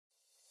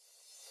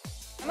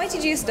MIT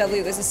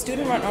GSW is a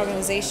student-run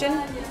organization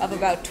of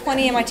about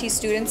 20 MIT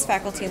students,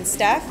 faculty, and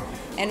staff,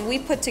 and we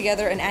put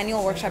together an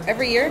annual workshop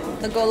every year,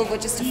 the goal of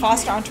which is to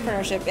foster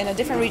entrepreneurship in a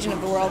different region of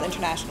the world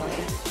internationally.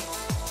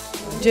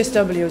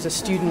 GSW as a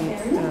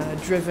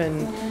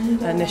student-driven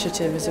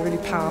initiative is a really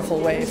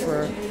powerful way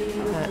for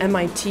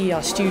MIT,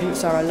 our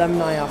students, our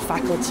alumni, our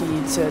faculty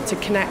to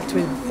connect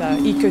with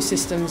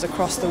ecosystems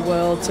across the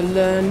world, to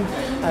learn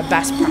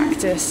best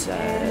practice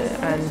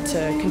and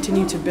to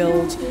continue to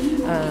build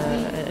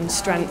and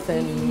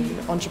strengthen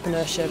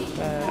entrepreneurship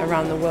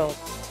around the world.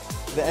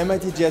 The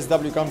MIT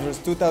GSW Conference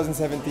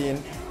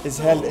 2017 is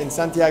held in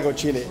Santiago,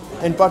 Chile,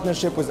 in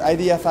partnership with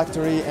Idea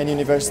Factory and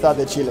Universidad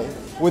de Chile,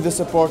 with the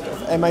support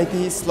of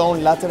MIT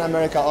Sloan Latin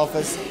America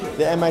Office,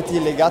 the MIT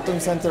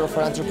Legatum Center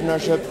for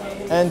Entrepreneurship,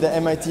 and the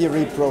MIT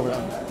READ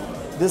program.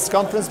 This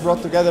conference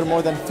brought together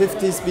more than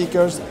 50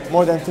 speakers,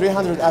 more than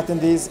 300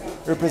 attendees,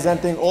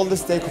 representing all the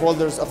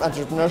stakeholders of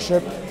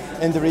entrepreneurship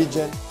in the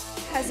region.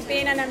 Has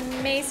been an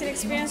amazing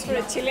experience for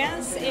the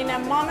Chileans in a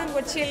moment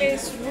where Chile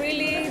is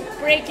really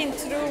breaking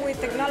through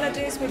with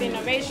technologies, with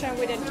innovation,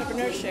 with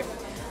entrepreneurship.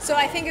 So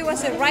I think it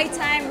was the right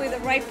time with the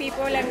right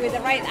people and with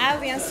the right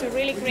audience to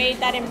really create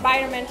that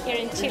environment here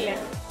in Chile.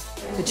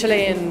 The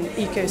Chilean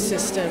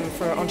ecosystem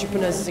for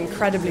entrepreneurs is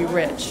incredibly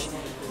rich.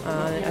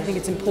 I think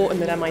it's important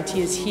that MIT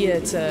is here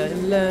to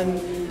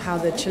learn how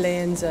the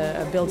Chileans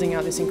are building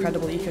out this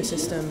incredible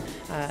ecosystem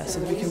so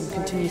that we can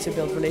continue to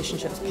build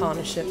relationships,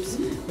 partnerships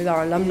with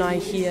our alumni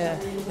here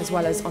as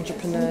well as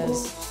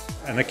entrepreneurs.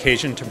 An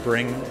occasion to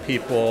bring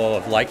people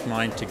of like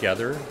mind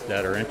together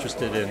that are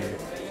interested in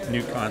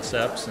new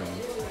concepts and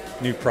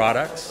new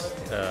products.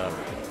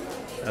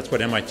 That's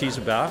what MIT is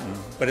about,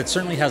 but it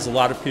certainly has a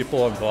lot of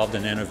people involved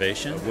in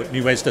innovation, with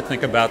new ways to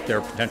think about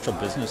their potential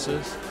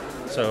businesses.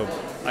 So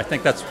I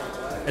think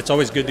it's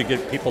always good to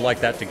get people like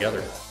that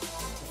together.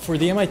 For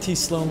the MIT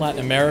Sloan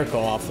Latin America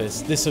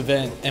office, this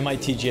event,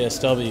 MIT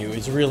GSW,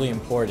 is really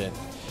important.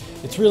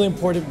 It's really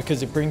important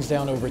because it brings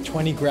down over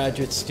 20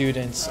 graduate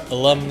students,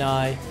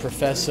 alumni,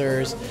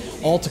 professors,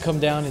 all to come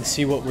down and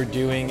see what we're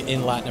doing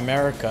in Latin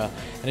America.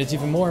 And it's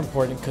even more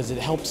important because it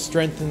helps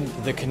strengthen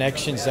the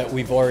connections that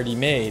we've already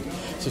made.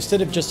 So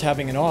instead of just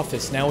having an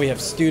office, now we have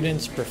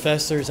students,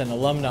 professors, and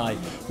alumni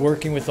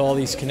working with all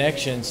these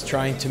connections,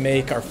 trying to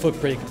make our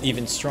footprint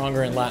even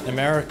stronger in Latin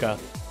America.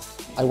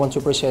 I want to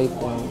appreciate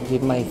and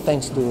give my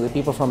thanks to the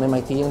people from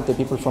MIT and the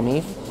people from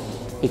IF,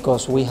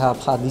 because we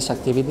have had this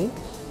activity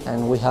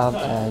and we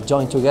have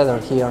joined together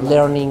here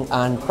learning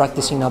and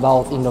practicing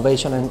about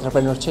innovation and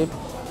entrepreneurship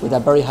with a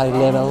very high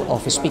level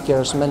of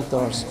speakers,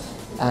 mentors,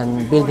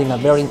 and building a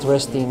very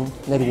interesting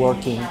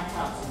networking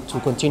to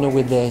continue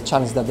with the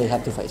challenge that they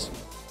have to face.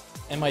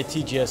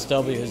 MIT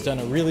GSW has done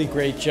a really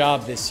great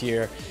job this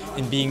year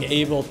in being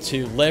able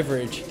to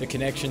leverage the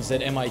connections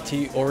that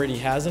MIT already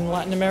has in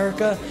Latin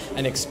America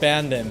and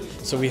expand them.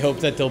 So we hope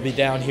that they'll be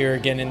down here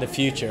again in the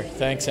future.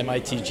 Thanks,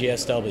 MIT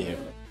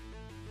GSW.